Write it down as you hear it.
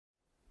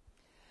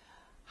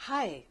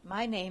Hi,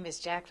 my name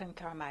is Jaclyn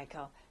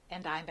Carmichael,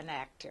 and I'm an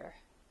actor.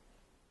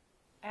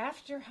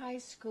 After high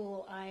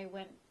school,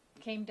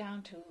 came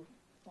down to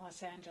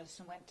Los Angeles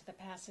and went to the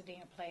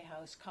Pasadena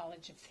Playhouse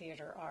College of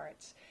Theater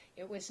Arts.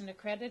 It was an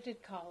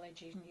accredited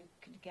college, and you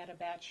could get a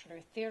Bachelor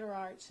of Theater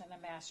Arts and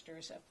a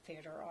Master's of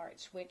Theater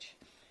Arts, which,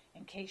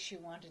 in case you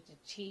wanted to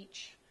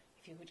teach,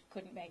 if you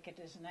couldn't make it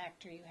as an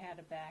actor, you had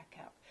a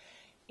backup.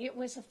 It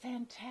was a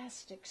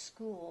fantastic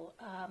school.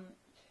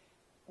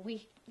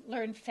 We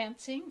learned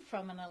fencing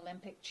from an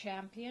Olympic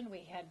champion.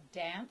 We had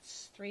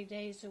dance 3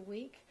 days a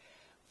week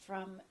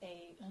from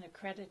an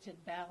accredited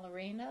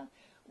ballerina.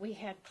 We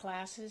had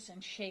classes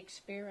in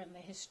Shakespeare and the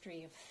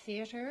history of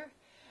theater.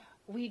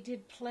 We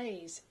did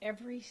plays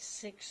every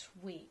 6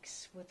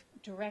 weeks with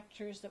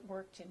directors that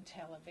worked in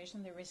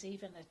television. There was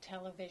even a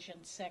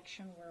television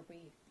section where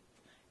we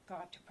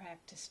got to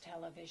practice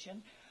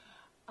television.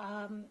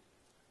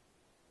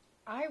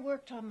 I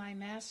worked on my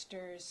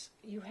master's.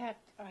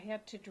 I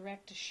had to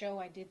direct a show.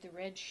 I did the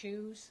Red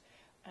Shoes,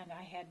 and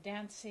I had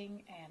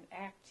dancing and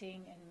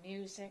acting and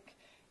music,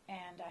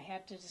 and I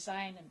had to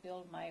design and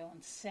build my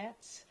own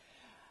sets.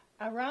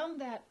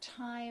 Around that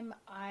time,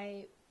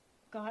 I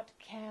got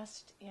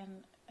cast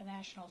in a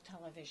national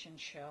television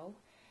show,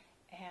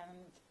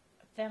 and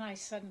then I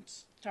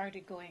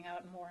started going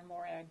out in more and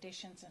more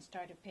auditions and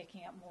started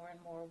picking up more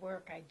and more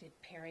work. I did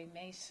Perry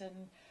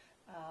Mason,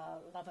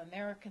 Love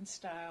American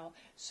Style,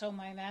 so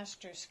my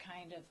master's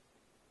kind of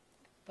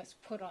was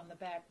put on the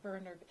back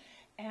burner.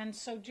 And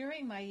so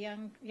during my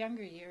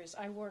younger years,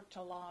 I worked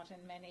a lot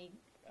in many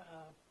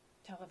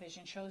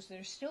television shows that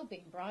are still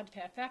being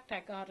broadcast. In fact,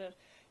 I got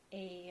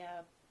a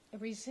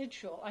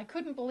residual. I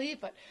couldn't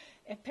believe it.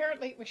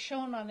 Apparently it was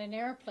shown on an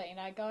airplane.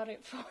 I got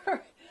it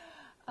for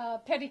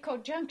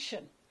Petticoat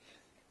Junction.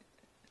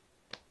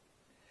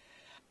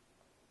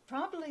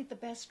 Probably the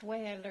best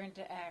way I learned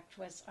to act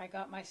was I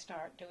got my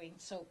start doing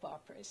soap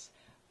operas.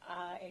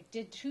 I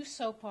did 2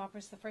 soap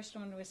operas. The first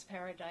one was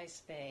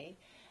Paradise Bay,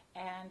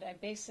 and I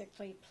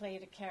basically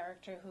played a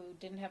character who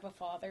didn't have a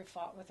father,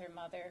 fought with her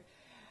mother,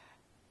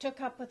 took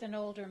up with an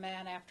older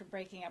man after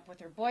breaking up with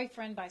her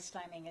boyfriend by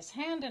slamming his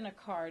hand in a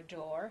car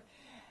door.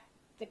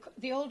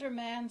 The older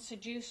man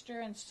seduced her,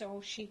 and so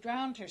she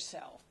drowned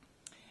herself.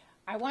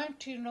 I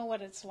want you to know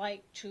what it's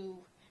like to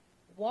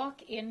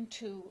walk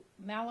into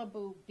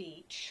Malibu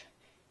Beach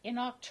in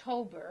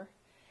October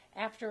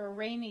after a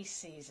rainy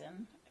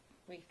season,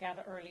 we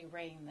got early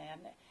rain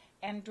then,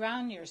 and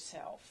drown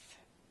yourself.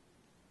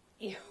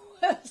 It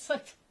was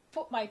like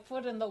put my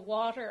foot in the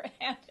water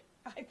and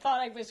I thought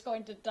I was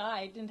going to die.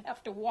 I didn't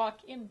have to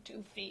walk in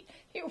 2 feet.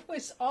 It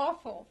was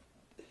awful.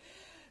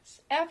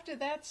 After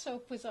that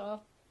soap was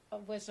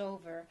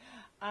over,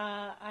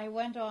 I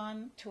went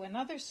on to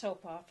another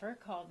soap opera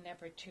called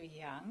Never Too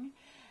Young.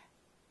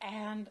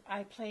 And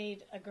I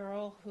played a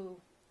girl who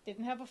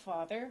didn't have a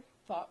father,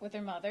 fought with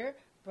her mother,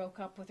 broke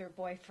up with her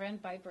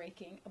boyfriend by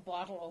breaking a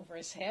bottle over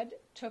his head,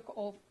 took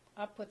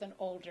up with an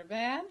older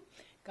man,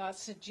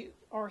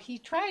 he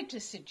tried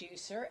to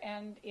seduce her,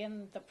 and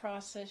in the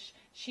process,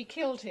 she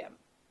killed him.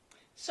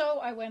 So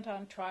I went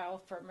on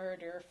trial for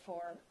murder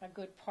for a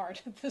good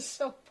part of the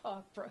soap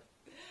opera.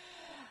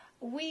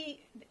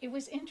 It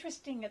was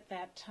interesting at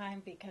that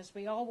time because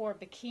we all wore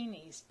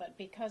bikinis, but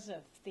because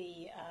of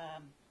the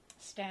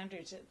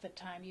standards at the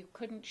time, you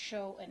couldn't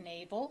show a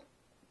navel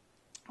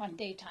on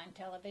daytime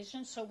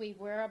television, so we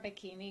wear our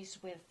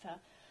bikinis with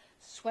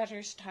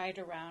sweaters tied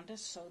around us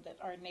so that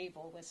our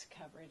navel was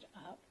covered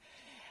up.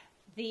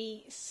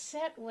 The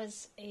set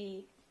was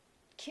a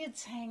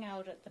kids'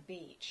 hangout at the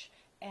beach,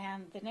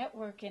 and the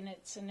network, in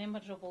its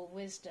inimitable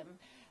wisdom,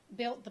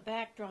 built the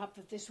backdrop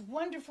of this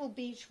wonderful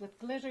beach with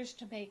glitters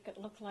to make it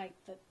look like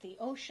that the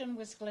ocean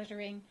was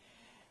glittering,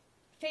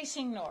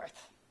 facing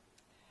north.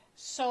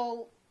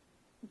 So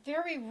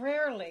very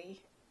rarely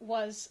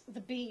was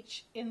the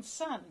beach in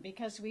sun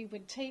because we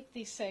would tape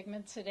these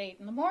segments at 8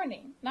 in the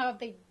morning. Now, if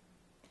they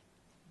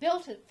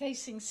built it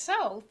facing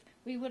south,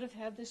 we would have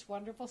had this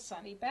wonderful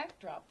sunny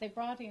backdrop. They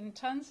brought in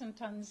tons and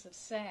tons of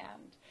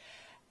sand.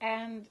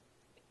 And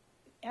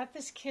at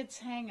this kids'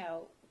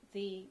 hangout,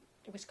 it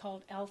was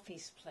called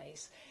Alfie's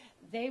Place,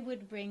 they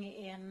would bring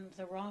in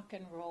the rock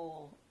and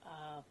roll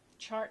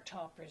chart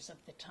toppers of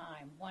the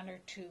time, 1 or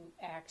 2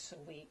 acts a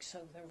week.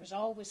 So there was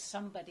always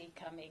somebody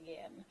coming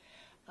in.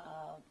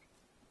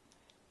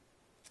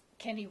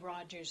 Kenny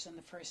Rogers in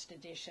the first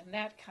edition,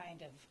 that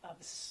kind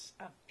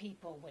of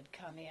people would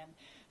come in.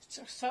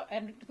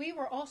 And we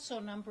were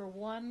also number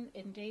 1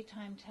 in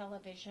daytime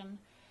television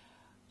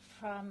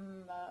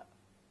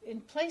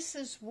in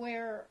places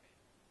where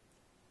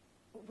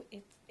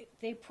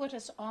they put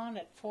us on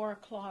at 4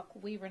 o'clock,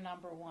 we were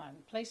number 1.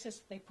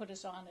 Places they put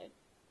us on at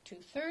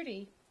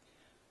 2:30,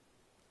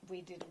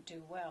 we didn't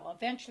do well.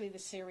 Eventually the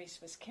series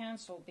was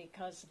canceled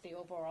because of the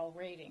overall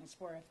ratings,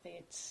 where if they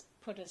had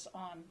put us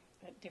on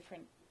at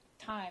different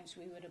times,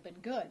 we would have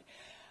been good.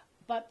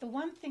 But the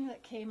one thing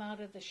that came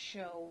out of the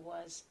show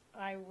was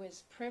I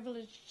was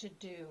privileged to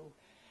do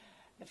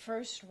the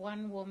first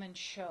one-woman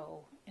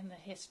show in the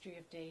history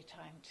of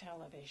daytime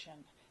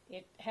television.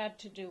 It had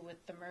to do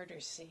with the murder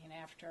scene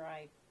after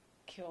I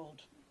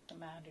killed the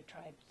man who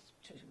tried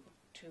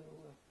to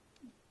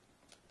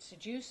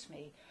seduce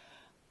me.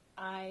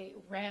 I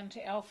ran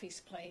to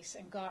Elfie's place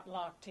and got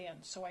locked in.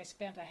 So I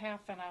spent a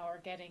half an hour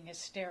getting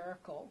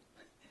hysterical,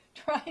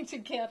 trying to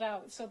get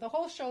out. So the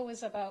whole show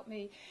was about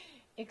me,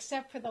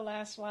 except for the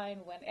last line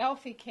when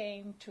Elfie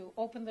came to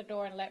open the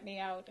door and let me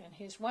out, and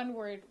his one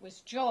word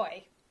was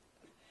joy.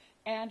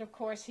 And of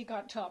course, he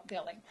got top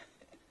billing.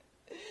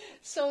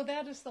 So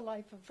that is the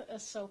life of a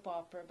soap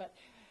opera. But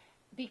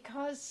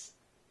because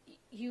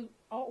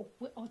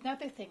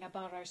another thing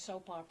about our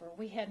soap opera,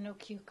 we had no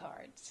cue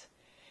cards.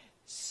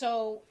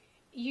 So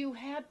you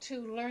had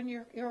to learn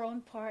your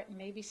own part and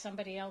maybe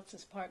somebody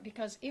else's part,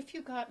 because if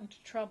you got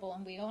into trouble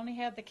and we only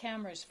had the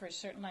cameras for a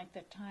certain length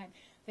of time,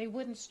 they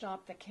wouldn't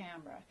stop the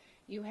camera.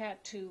 You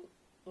had to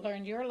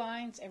learn your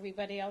lines,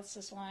 everybody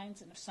else's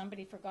lines, and if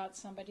somebody forgot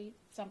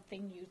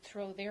something, you'd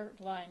throw their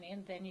line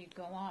in, then you'd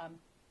go on.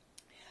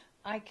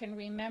 I can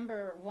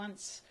remember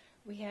once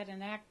we had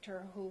an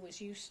actor who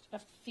was a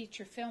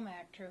feature film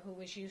actor who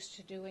was used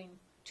to doing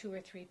 2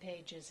 or 3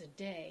 pages a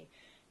day,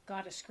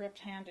 got a script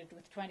handed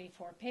with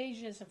 24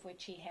 pages, of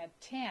which he had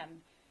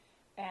 10,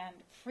 and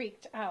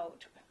freaked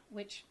out,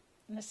 which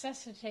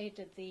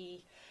necessitated the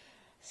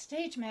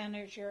stage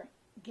manager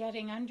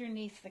getting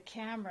underneath the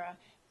camera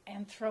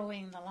and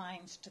throwing the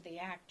lines to the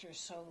actor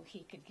so he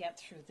could get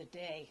through the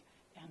day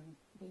and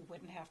we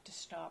wouldn't have to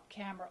stop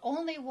camera.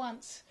 Only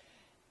once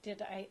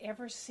did I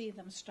ever see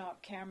them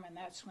stop camera, and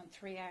that's when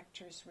 3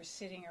 actors were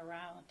sitting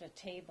around a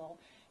table,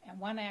 and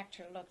one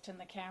actor looked in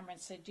the camera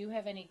and said, "Do you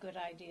have any good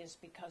ideas?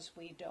 Because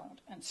we don't."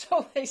 And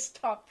so they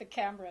stopped the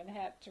camera and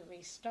had to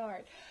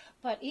restart.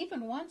 But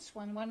even once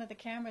when one of the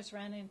cameras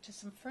ran into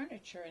some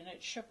furniture and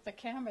it shook the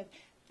camera,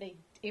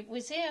 it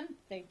was in.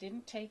 They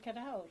didn't take it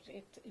out.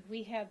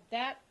 We had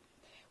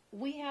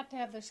to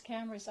have those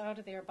cameras out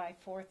of there by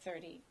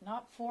 4:30,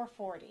 not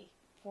 4:40.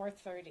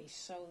 4:30,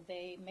 so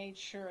they made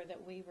sure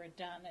that we were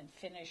done and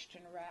finished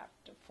and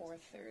wrapped at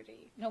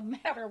 4:30, no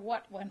matter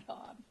what went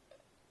on.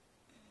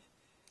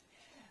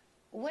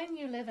 When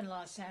you live in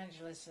Los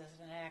Angeles as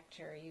an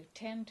actor, you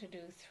tend to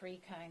do 3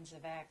 kinds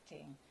of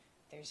acting.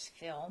 There's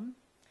film,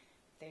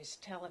 there's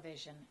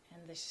television,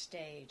 and there's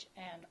stage,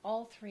 and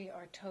all 3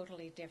 are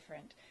totally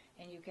different,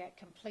 and you get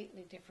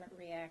completely different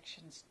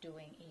reactions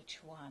doing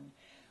each one.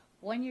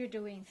 When you're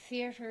doing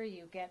theater,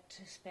 you get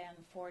to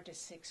spend 4 to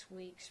 6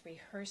 weeks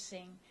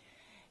rehearsing.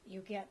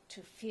 You get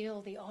to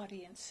feel the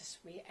audience's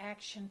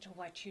reaction to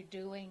what you're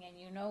doing, and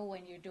you know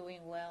when you're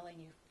doing well and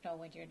you know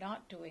when you're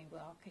not doing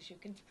well, because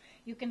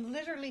you can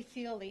literally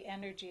feel the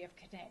energy of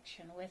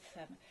connection with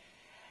them.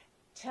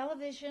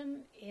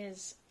 Television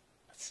is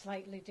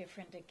slightly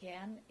different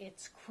again.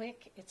 It's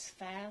quick, it's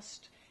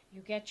fast.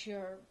 You get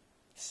your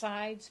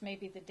sides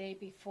maybe the day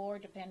before,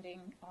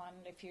 depending on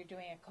if you're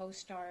doing a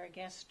co-star or a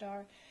guest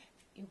star.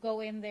 You go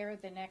in there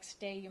the next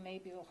day, you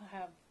maybe will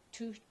have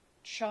 2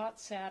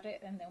 shots at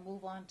it and then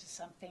move on to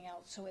something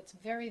else. So it's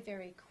very,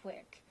 very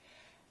quick.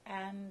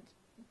 And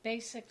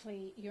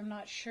basically, you're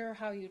not sure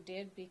how you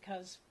did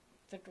because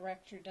the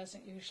director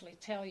doesn't usually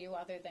tell you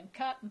other than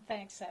cut and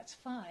thanks, that's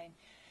fine.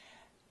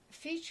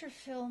 Feature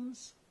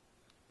films,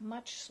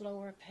 much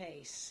slower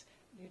pace.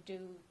 You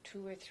do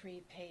 2 or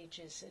 3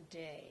 pages a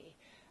day.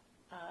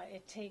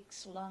 It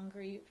takes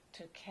longer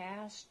to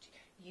cast.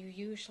 You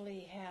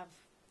usually have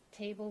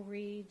table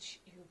reads,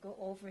 you go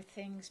over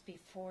things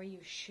before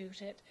you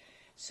shoot it.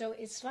 So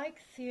it's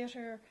like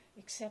theater,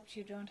 except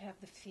you don't have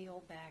the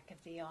feel back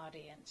of the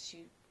audience.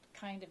 You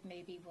kind of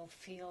maybe will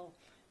feel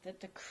that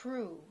the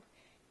crew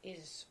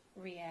is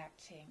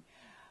reacting.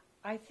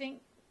 I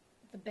think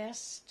the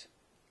best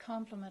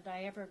compliment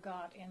I ever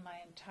got in my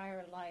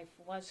entire life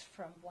was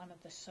from one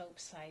of the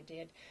soaps I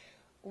did.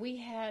 We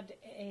had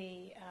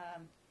a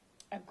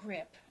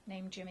grip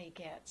named Jimmy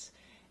Getz.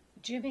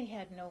 Jimmy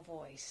had no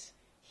voice.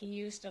 He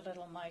used a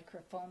little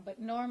microphone, but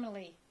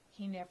normally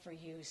he never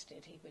used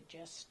it. He would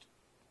just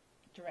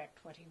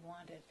direct what he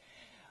wanted.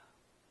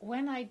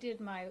 When I did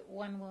my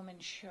one-woman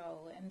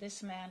show, and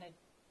this man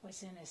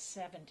was in his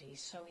 70s,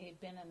 so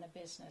he'd been in the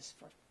business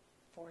for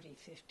 40,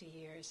 50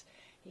 years,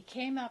 he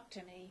came up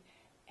to me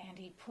and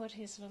he put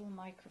his little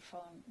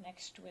microphone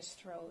next to his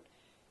throat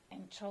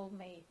and told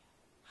me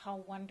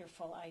how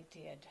wonderful I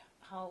did,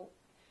 how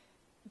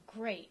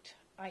great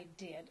I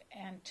did.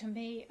 And to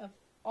me, of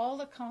all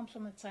the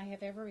compliments I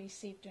have ever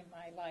received in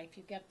my life,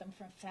 you get them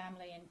from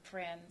family and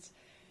friends,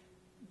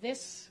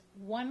 this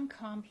one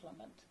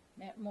compliment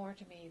meant more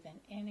to me than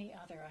any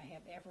other I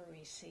have ever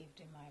received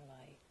in my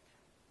life.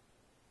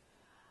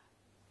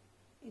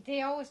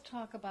 They always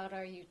talk about,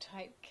 are you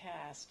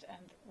typecast?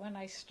 And when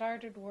I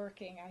started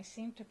working, I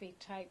seemed to be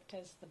typed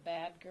as the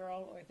bad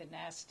girl or the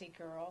nasty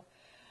girl.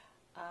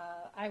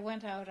 I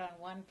went out on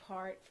one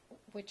part,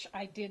 which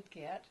I did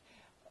get,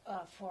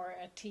 for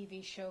a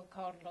TV show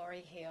called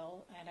Laurie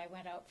Hill, and I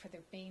went out for the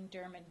Bean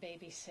German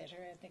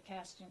babysitter, and the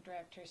casting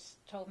directors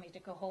told me to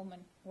go home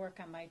and work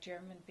on my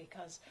German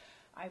because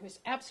I was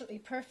absolutely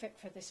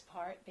perfect for this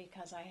part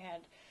because I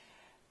had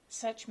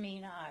such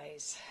mean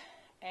eyes.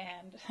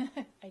 And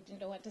I didn't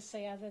know what to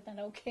say other than,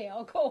 okay,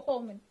 I'll go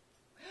home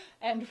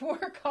and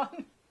work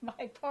on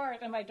my part.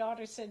 And my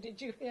daughter said,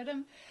 did you hit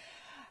him?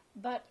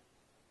 But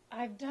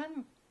I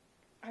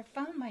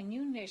found my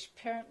new niche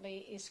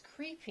apparently is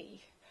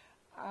creepy.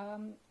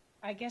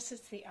 I guess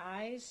it's the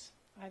eyes.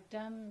 I've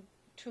done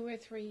 2 or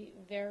 3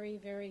 very,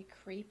 very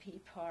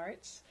creepy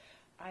parts.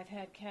 I've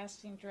had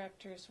casting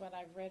directors, when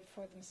I've read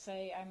for them,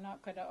 say, I'm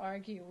not going to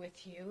argue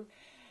with you.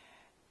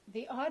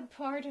 The odd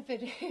part of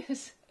it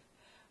is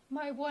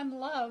my one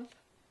love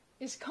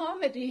is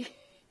comedy.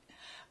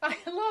 I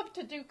love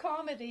to do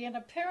comedy, and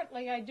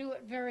apparently I do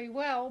it very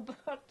well,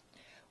 but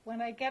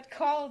when I get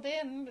called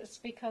in, it's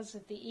because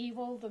of the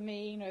evil, the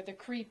mean, or the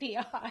creepy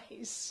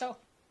eyes. So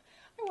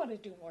I want to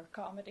do more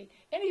comedy.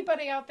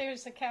 Anybody out there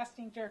is a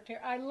casting director,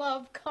 I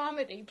love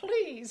comedy,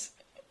 please.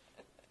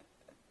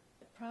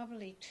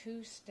 Probably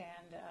 2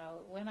 stand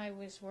out. When I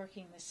was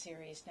working the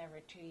series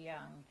Never Too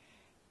Young,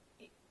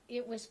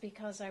 it was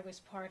because I was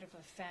part of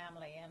a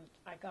family and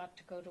I got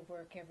to go to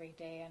work every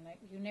day, and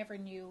you never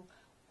knew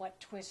what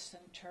twists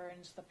and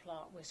turns the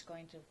plot was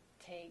going to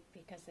take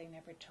because they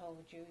never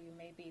told you. You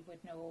maybe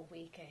would know a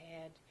week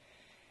ahead.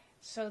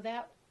 So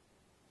that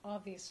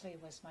obviously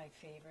was my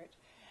favorite.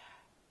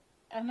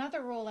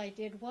 Another role I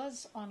did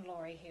was on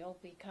Laurie Hill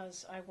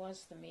because I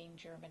was the mean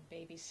German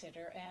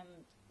babysitter, and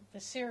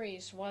the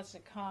series was a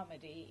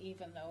comedy,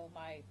 even though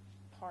my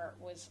part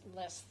was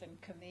less than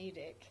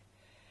comedic.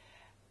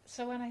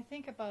 So when I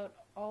think about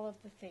all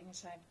of the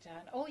things I've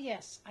done, oh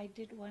yes, I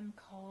did one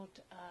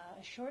called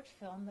a short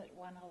film that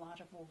won a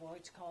lot of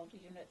awards called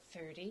Unit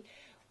 30,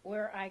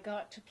 where I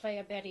got to play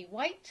a Betty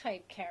White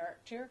type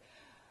character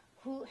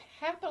who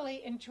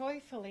happily and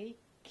joyfully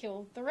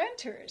killed the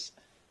renters.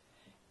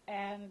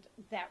 And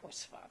that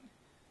was fun.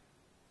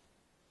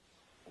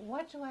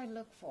 What do I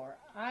look for?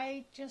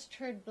 I just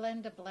heard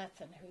Blenda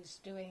Blethyn, who's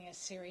doing a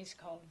series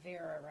called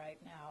Vera right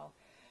now,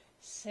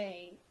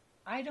 say,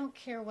 I don't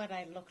care what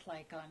I look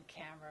like on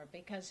camera,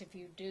 because if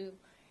you do,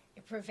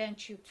 it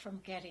prevents you from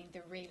getting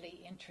the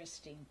really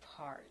interesting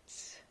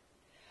parts.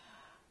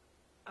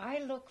 I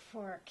look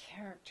for a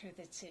character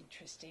that's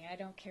interesting. I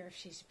don't care if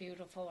she's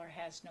beautiful or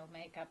has no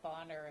makeup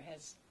on or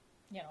has,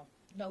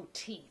 no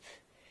teeth.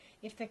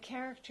 If the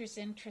character's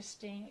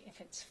interesting,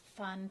 if it's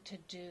fun to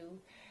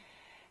do,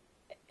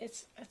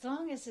 it's as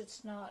long as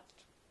it's not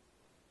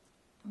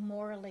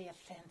morally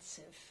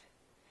offensive.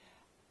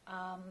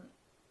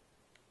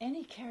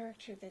 Any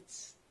character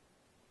that's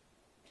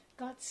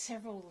got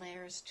several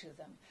layers to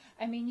them.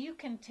 I mean, you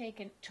can take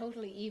a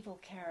totally evil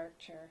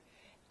character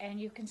and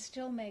you can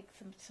still make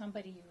them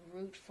somebody you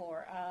root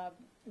for.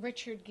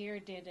 Richard Gere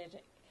did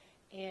it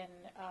in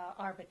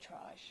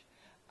Arbitrage.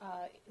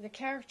 The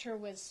character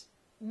was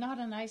not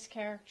a nice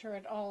character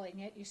at all, and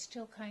yet you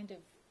still kind of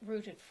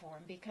rooted for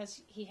him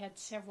because he had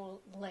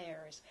several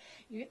layers.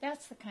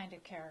 That's the kind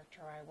of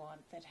character I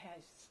want, that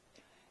has,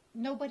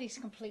 nobody's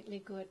completely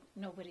good,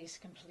 nobody's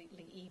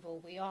completely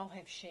evil. We all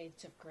have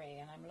shades of gray,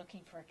 and I'm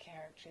looking for a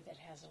character that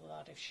has a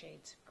lot of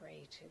shades of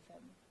gray to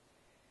them.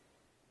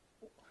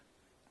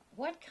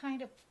 What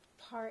kind of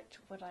part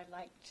would I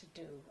like to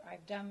do?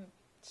 I've done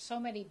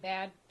so many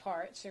bad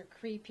parts or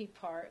creepy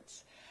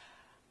parts.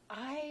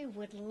 I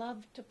would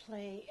love to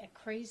play a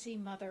crazy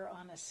mother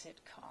on a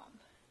sitcom.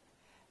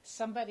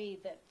 Somebody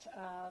that,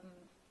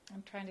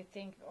 I'm trying to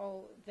think,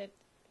 kind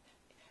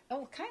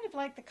of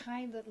like the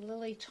kind that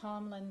Lily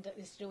Tomlin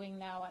is doing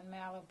now on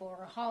Malibu,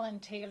 or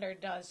Holland Taylor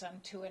does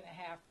on 2.5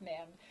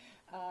 Men.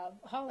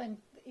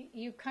 Holland,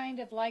 you kind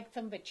of like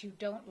them, but you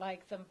don't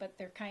like them, but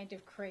they're kind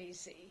of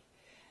crazy.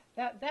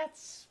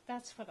 That's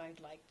what I'd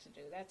like to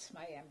do. That's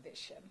my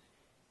ambition.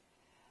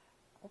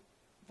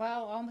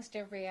 Well, almost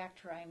every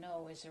actor I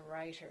know is a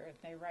writer, and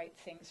they write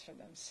things for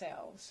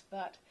themselves.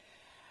 But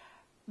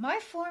my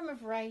form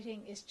of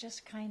writing is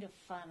just kind of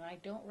fun. I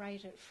don't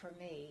write it for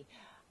me.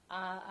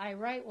 I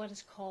write what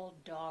is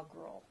called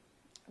doggerel,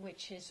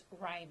 which is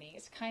rhyming.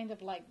 It's kind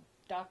of like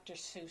Dr.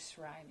 Seuss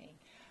rhyming.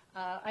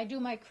 I do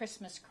my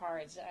Christmas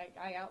cards.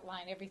 I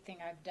outline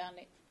everything I've done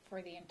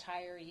for the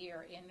entire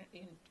year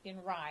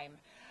in rhyme.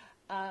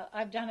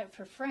 I've done it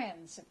for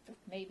friends.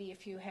 Maybe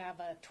if you have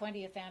a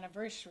 20th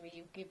anniversary,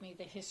 you give me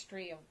the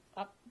history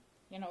of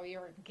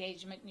your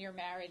engagement and your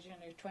marriage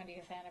and your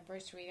 20th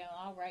anniversary, and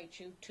I'll write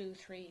you 2,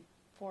 3,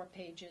 4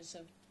 pages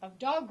of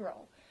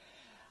doggerel.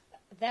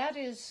 That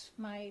is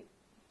my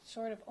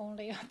sort of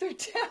only other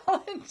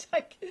talent.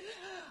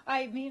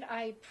 I mean,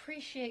 I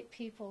appreciate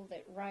people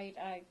that write.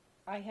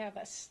 I have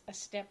a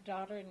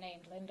stepdaughter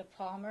named Linda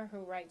Palmer who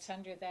writes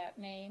under that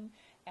name,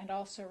 and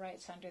also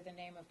writes under the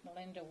name of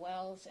Melinda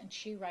Wells, and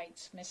she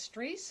writes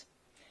mysteries.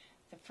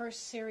 The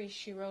first series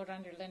she wrote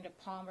under Linda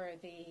Palmer,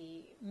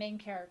 the main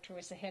character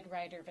was the head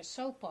writer of a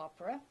soap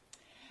opera.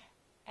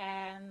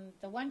 And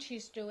the one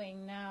she's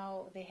doing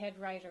now, the head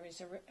writer is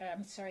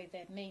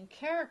the main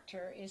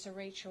character is a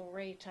Rachel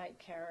Ray type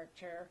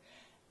character,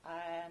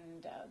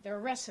 and there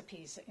are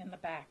recipes in the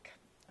back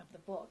of the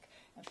book.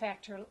 In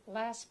fact, the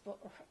last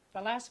book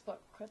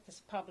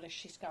that's published,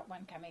 she's got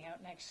one coming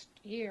out next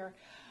year,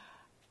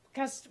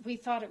 because we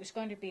thought it was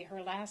going to be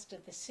her last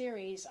of the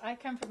series, I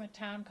come from a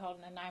town called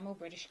Nanaimo,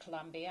 British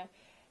Columbia,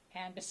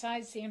 and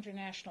besides the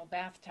international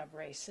bathtub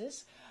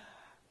races,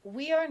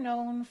 we are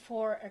known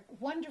for a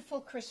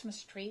wonderful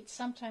Christmas treat.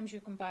 Sometimes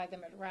you can buy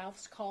them at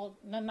Ralph's, called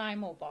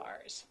Nanaimo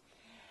bars.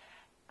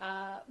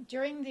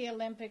 During the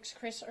Olympics,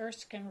 Chris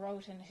Erskine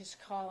wrote in his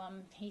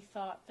column he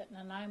thought that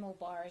Nanaimo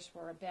bars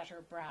were a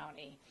better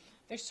brownie.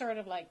 They're sort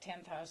of like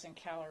 10,000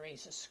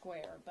 calories a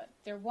square, but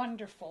they're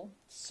wonderful.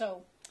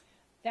 So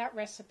that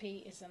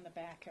recipe is in the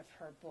back of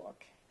her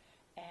book.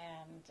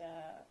 And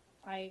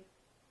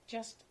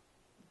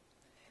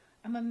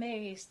I'm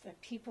amazed that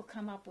people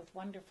come up with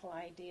wonderful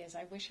ideas.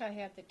 I wish I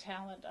had the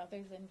talent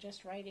other than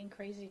just writing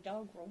crazy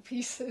doggerel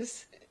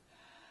pieces.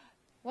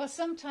 Well,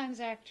 sometimes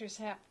actors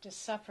have to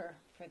suffer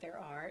for their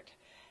art,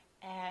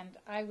 and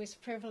I was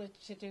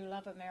privileged to do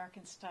Love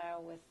American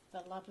Style with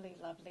the lovely,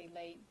 lovely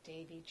late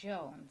Davy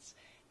Jones.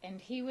 And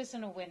he was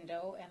in a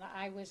window, and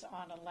I was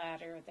on a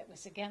ladder that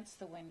was against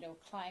the window,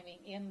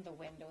 climbing in the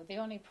window. The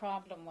only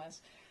problem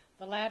was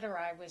the ladder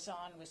I was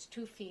on was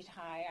 2 feet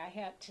high. I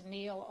had to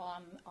kneel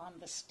on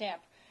the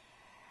step,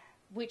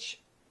 which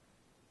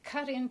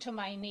cut into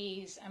my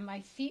knees, and my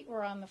feet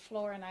were on the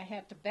floor, and I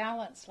had to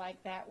balance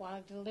like that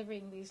while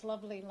delivering these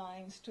lovely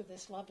lines to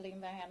this lovely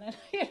man. And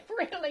it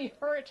really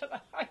hurt,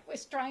 and I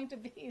was trying to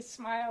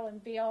smile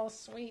and be all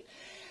sweet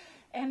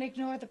and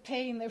ignore the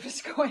pain that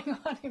was going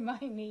on in my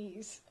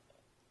knees.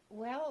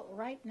 Well,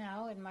 right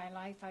now in my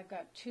life, I've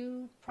got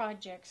 2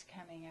 projects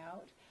coming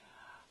out.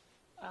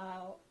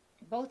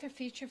 Both are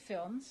feature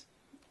films.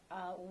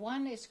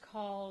 One is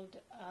called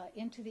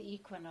Into the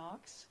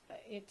Equinox.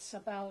 It's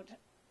about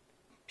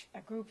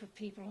a group of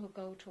people who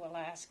go to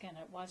Alaska, and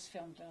it was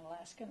filmed in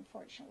Alaska.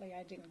 Unfortunately,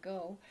 I didn't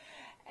go.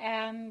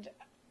 And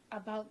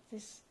about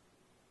this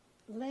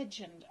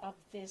legend of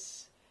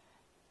this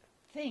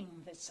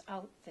thing that's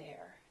out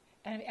there.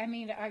 And I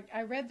mean,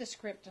 I read the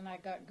script and I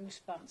got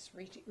goosebumps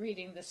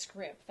reading the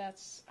script.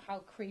 That's how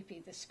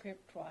creepy the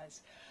script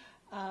was.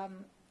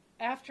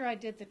 After I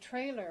did the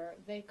trailer,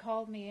 they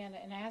called me in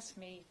and asked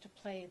me to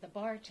play the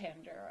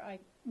bartender. I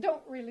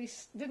didn't really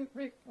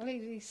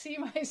see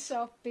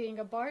myself being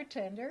a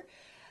bartender,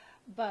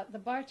 but the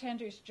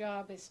bartender's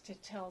job is to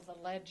tell the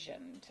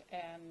legend,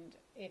 and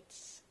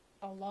it's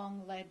a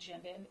long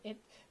legend. And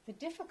the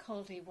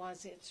difficulty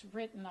was it's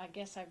written, I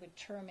guess I would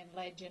term, in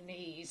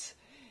legendese.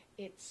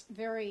 It's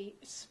very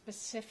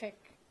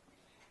specific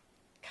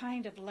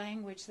kind of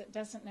language that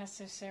doesn't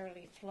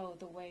necessarily flow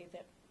the way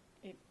that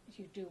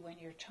you do when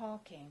you're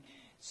talking.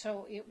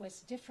 So it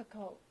was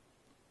difficult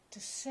to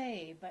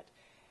say, but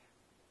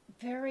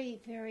very,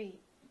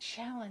 very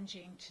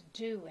challenging to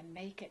do and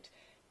make it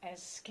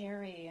as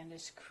scary and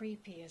as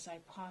creepy as I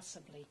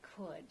possibly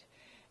could.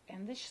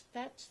 And this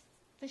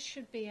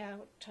should be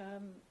out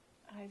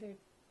either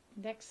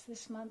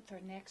this month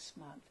or next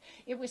month.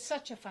 It was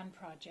such a fun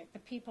project. The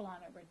people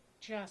on it were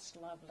just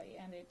lovely,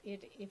 and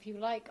if you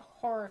like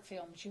horror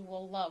films, you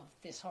will love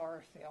this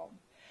horror film.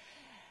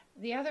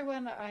 The other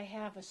one I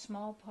have a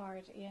small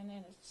part in,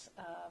 and it's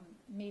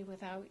Me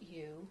Without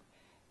You,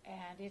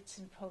 and it's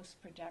in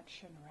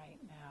post-production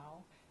right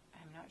now.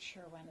 I'm not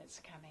sure when it's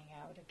coming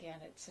out. Again,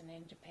 it's an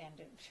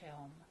independent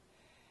film.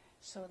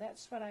 So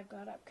that's what I've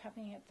got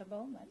upcoming at the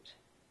moment.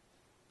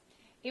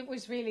 It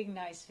was really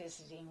nice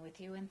visiting with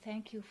you, and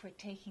thank you for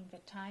taking the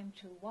time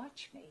to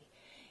watch me.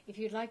 If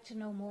you'd like to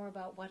know more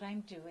about what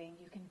I'm doing,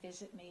 you can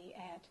visit me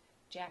at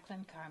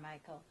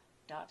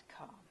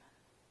jaclyncarmichael.com.